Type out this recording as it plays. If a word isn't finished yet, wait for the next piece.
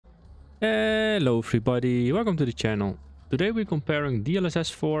Hello everybody, welcome to the channel. Today we're comparing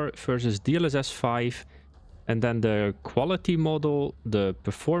DLSS 4 versus DLSS 5 and then the quality model, the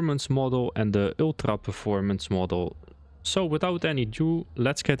performance model and the ultra performance model. So without any ado,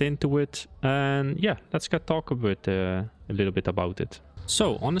 let's get into it and yeah, let's get talk a little bit about it.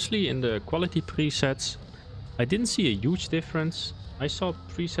 So honestly, in the quality presets, I didn't see a huge difference. I saw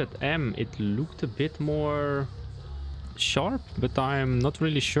PresetM, it looked a bit more sharp, but I'm not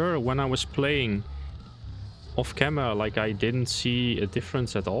really sure. When I was playing off camera, like, I didn't see a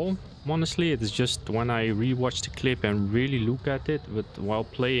difference at all. Honestly, it's just when I rewatched the clip and really look at it, but while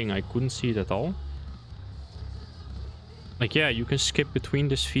playing I couldn't see it at all. Like, yeah, you can skip between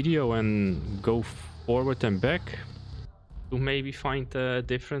this video and go forward and back to maybe find a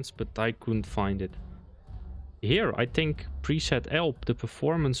difference, but I couldn't find it. Here I think PresetL, the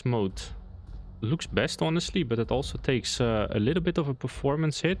performance mode, looks best honestly, but it also takes a little bit of a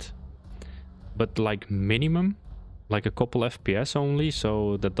performance hit, but like minimum, like a couple FPS only,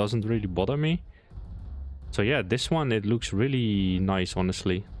 so that doesn't really bother me. So yeah, this one, it looks really nice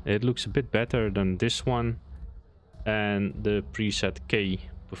honestly. It looks a bit better than this one and the PresetK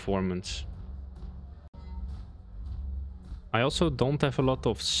performance. I also don't have a lot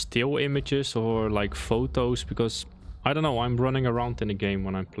of still images or like photos because I don't know, I'm running around in the game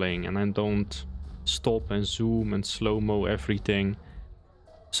when I'm playing and I don't stop and zoom and slow-mo everything.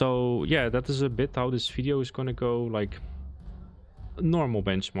 So yeah, that is a bit how this video is gonna go, like normal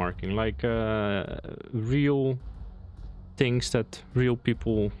benchmarking, like real things that real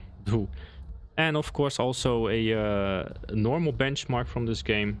people do. And of course also a normal benchmark from this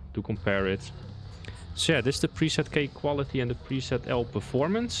game to compare it. So yeah, this is the PresetK quality and the PresetL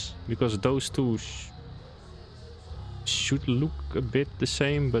performance, because those two should look a bit the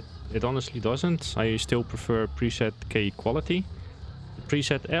same, but it honestly doesn't. I still prefer PresetK quality. The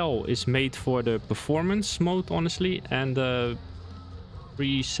PresetL is made for the performance mode honestly, and the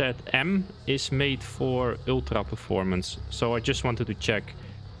PresetM is made for ultra performance. So I just wanted to check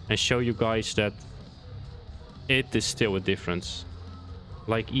and show you guys that it is still a difference.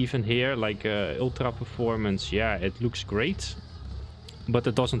 Like even here, like ultra performance, yeah, it looks great, but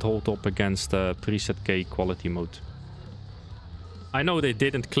it doesn't hold up against the PresetK quality mode. I know they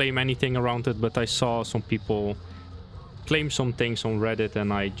didn't claim anything around it, but I saw some people claim some things on Reddit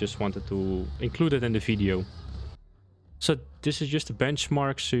and I just wanted to include it in the video. So this is just a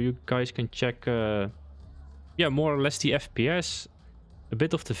benchmark so you guys can check yeah, more or less the FPS, a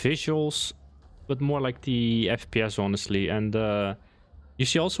bit of the visuals, but more like the FPS honestly. And you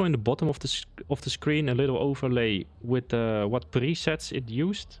see also in the bottom of the screen a little overlay with what presets it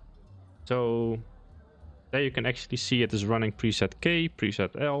used. So there you can actually see it is running PresetK,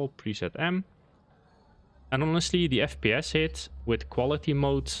 PresetL, PresetM. And honestly, the FPS hit with quality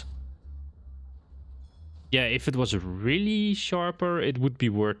mode, yeah, if it was really sharper, it would be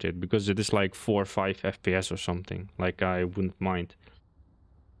worth it, because it is like 4 or 5 FPS or something. Like, I wouldn't mind.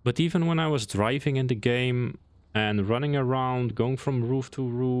 But even when I was driving in the game and running around, going from roof to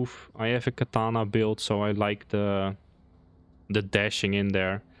roof, I have a katana build, so I like the dashing in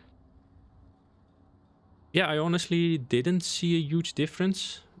there. Yeah, I honestly didn't see a huge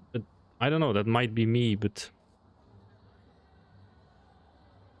difference, but I don't know, that might be me, but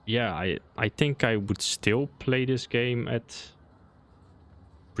yeah, I think I would still play this game at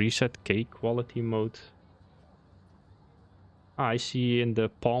PresetK quality mode. I see in the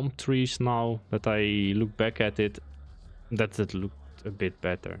palm trees now that I look back at it, that it looked a bit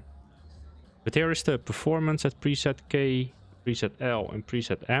better. But here is the performance at PresetK, PresetL and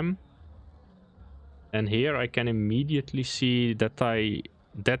PresetM. And here I can immediately see that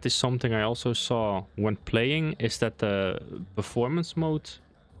that is something I also saw when playing, is that the performance mode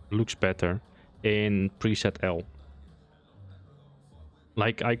looks better in PresetL.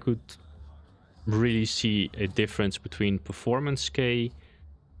 Like, I could really see a difference between performance K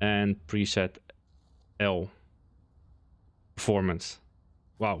and PresetL performance.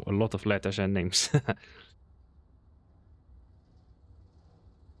 Wow, a lot of letters and names.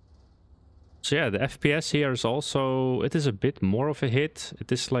 So yeah, the FPS here is also, it is a bit more of a hit.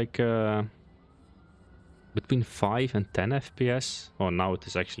 It is like between 5 and 10 FPS. Oh, now it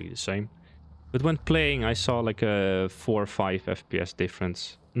is actually the same. But when playing, I saw like a 4 or 5 FPS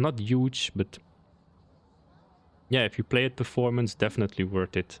difference. Not huge, but yeah, if you play at performance, definitely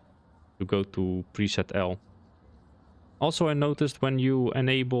worth it to go to PresetL. Also, I noticed when you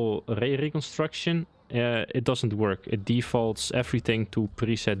enable ray reconstruction, it doesn't work. It defaults everything to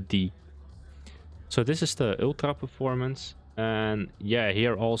preset D. So this is the ultra performance, and yeah,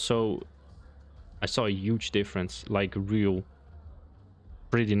 here also I saw a huge difference, like real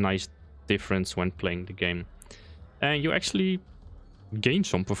pretty nice difference when playing the game. And you actually gain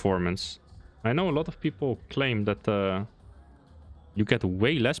some performance. I know a lot of people claim that you get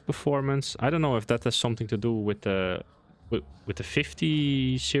way less performance. I don't know if that has something to do with the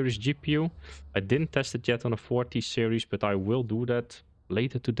 50 series GPU. I didn't test it yet on a 40 series, but I will do that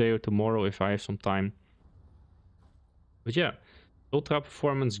later today or tomorrow if I have some time. But yeah, ultra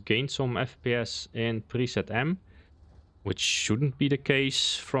performance gained some FPS in PresetM, which shouldn't be the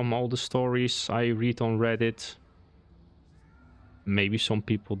case from all the stories I read on Reddit. Maybe some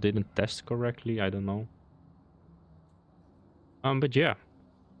people didn't test correctly, I don't know. But yeah,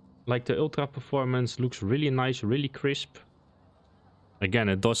 like the ultra performance looks really nice, really crisp. Again,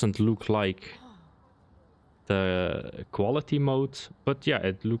 it doesn't look like the quality mode, but yeah,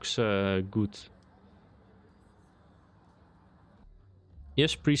 it looks good.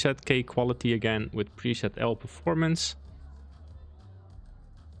 Yes, PresetK quality again with PresetL performance.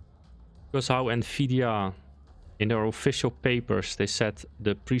 Because how NVIDIA, in their official papers, they said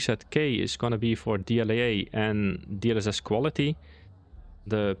the PresetK is gonna be for DLA and DLSS quality.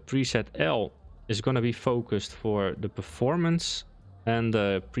 The PresetL is gonna be focused for the performance, and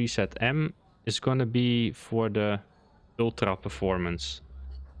the PresetM is gonna be for the ultra performance.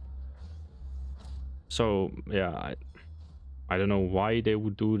 So yeah, I don't know why they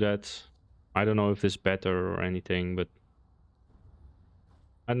would do that. I don't know if it's better or anything, but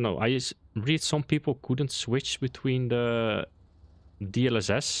I don't know. I just read some people couldn't switch between the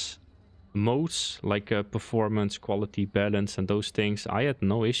DLSS modes, like performance, quality, balance, and those things. I had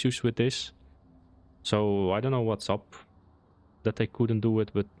no issues with this. So I don't know what's up that they couldn't do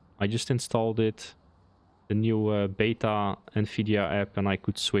it, but I just installed it, the new beta NVIDIA app, and I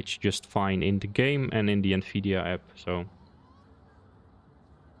could switch just fine in the game and in the NVIDIA app. So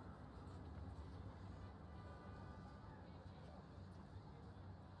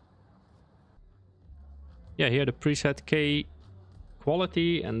yeah, here the PresetK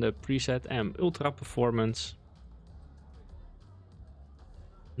quality and the PresetM ultra performance.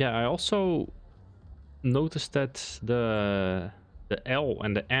 Yeah, I also noticed that the L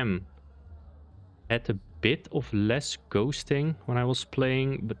and the M had a bit of less ghosting when I was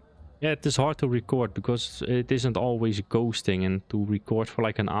playing, but yeah, it is hard to record because it isn't always ghosting, and to record for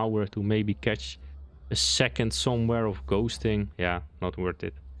like an hour to maybe catch a second somewhere of ghosting, yeah, not worth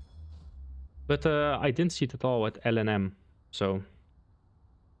it. But I didn't see it at all at L and M, so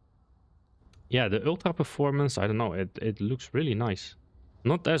yeah, the ultra performance, I don't know, it looks really nice.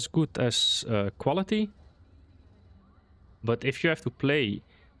 Not as good as quality, but if you have to play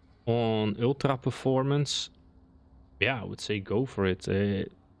on ultra performance, yeah, I would say go for it.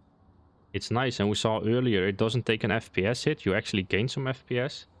 It's nice, and we saw earlier it doesn't take an FPS hit, you actually gain some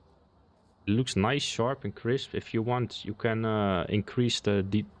FPS. It looks nice, sharp and crisp. If you want, you can increase the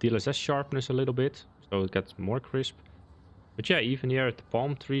DLSS sharpness a little bit, so it gets more crisp. But yeah, even here at the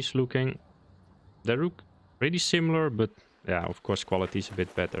palm trees looking, they look pretty similar, but yeah, of course quality is a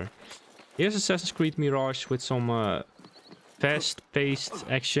bit better. Here's Assassin's Creed Mirage with some fast-paced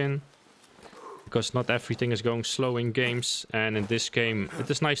action, because not everything is going slow in games, and in this game it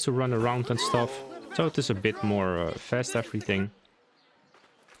is nice to run around and stuff, so it is a bit more fast everything.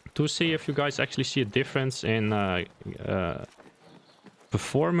 To see if you guys actually see a difference in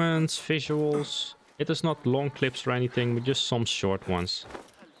performance, visuals. It is not long clips or anything, but just some short ones.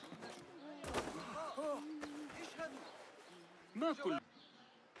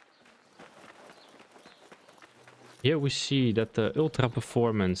 Here we see that the ultra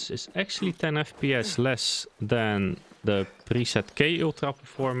performance is actually 10 FPS less than the PresetK ultra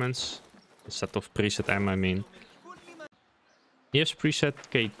performance, instead of PresetM, I mean. Here's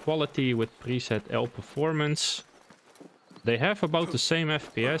PresetK quality with PresetL performance. They have about the same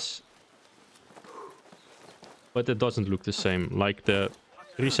FPS, but it doesn't look the same. Like the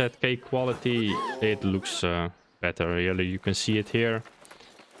PresetK quality, it looks better. Really, you can see it here.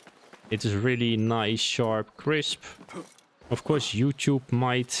 It is really nice, sharp, crisp. Of course, YouTube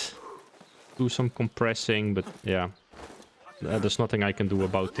might do some compressing, but yeah, there's nothing I can do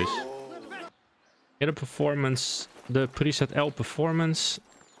about this. Yeah, the performance, the PresetL performance,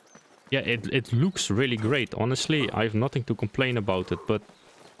 yeah, it looks really great. Honestly, I have nothing to complain about it, but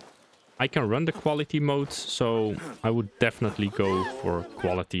I can run the quality mode, so I would definitely go for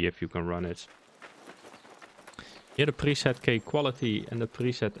quality if you can run it. Here the PresetK quality and the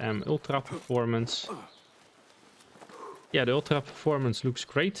PresetM ultra performance. Yeah, the ultra performance looks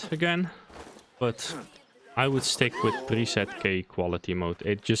great again, but I would stick with PresetK quality mode.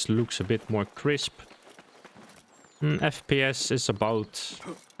 It just looks a bit more crisp. FPS is about...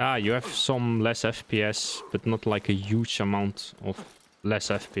 you have some less FPS, but not like a huge amount of less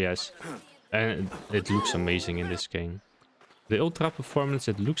FPS. And it looks amazing in this game. The ultra performance,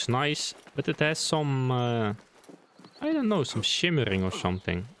 it looks nice, but it has some, I don't know, some shimmering or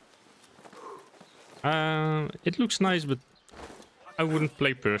something. It looks nice, but I wouldn't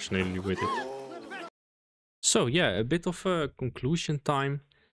play personally with it. So yeah, a bit of a conclusion time.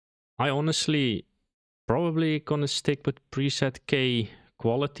 I honestly probably gonna stick with PresetK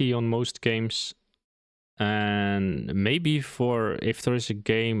quality on most games. And maybe for if there is a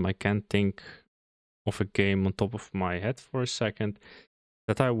game, I can't think of a game on top of my head for a second,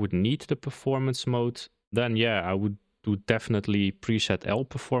 that I would need the performance mode, then yeah, I would do definitely PresetL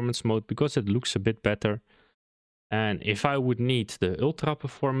performance mode because it looks a bit better. And if I would need the ultra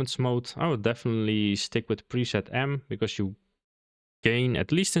performance mode, I would definitely stick with PresetM because you gain,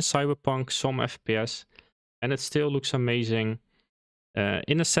 at least in Cyberpunk, some FPS and it still looks amazing.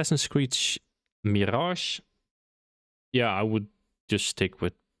 In Assassin's Creed Mirage, yeah, I would just stick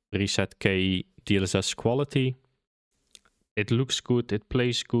with PresetK DLSS quality. It looks good, it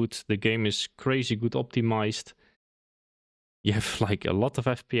plays good, the game is crazy good optimized. You have like a lot of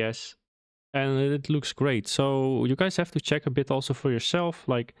FPS and it looks great. So you guys have to check a bit also for yourself.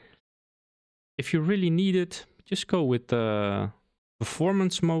 Like if you really need it, just go with the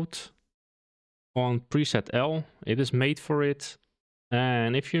performance mode on PresetL. It is made for it.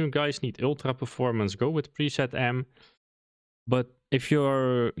 And if you guys need ultra performance, go with PresetM. But if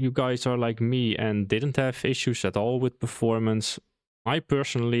you guys are like me and didn't have issues at all with performance, I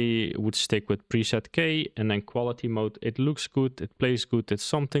personally would stick with PresetK and then quality mode. It looks good, it plays good, it's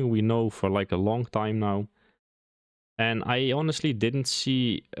something we know for like a long time now. And I honestly didn't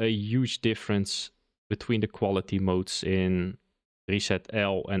see a huge difference between the quality modes in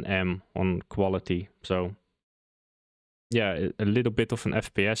PresetL and M on quality. So yeah, a little bit of an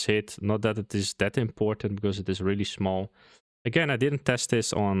FPS hit. Not that it is that important because it is really small. Again, I didn't test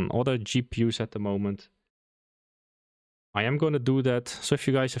this on other GPUs at the moment. I am going to do that. So if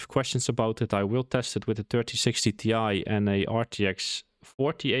you guys have questions about it, I will test it with a 3060 Ti and a RTX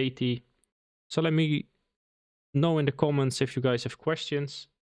 4080. So let me know in the comments if you guys have questions.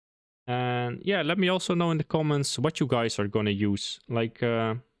 And yeah, let me also know in the comments what you guys are going to use. Like,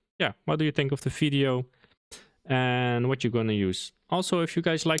 yeah, what do you think of the video? And what you're going to use. Also, if you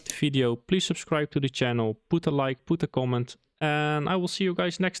guys liked the video, please subscribe to the channel, put a like, put a comment, and I will see you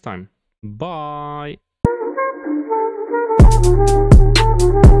guys next time. Bye!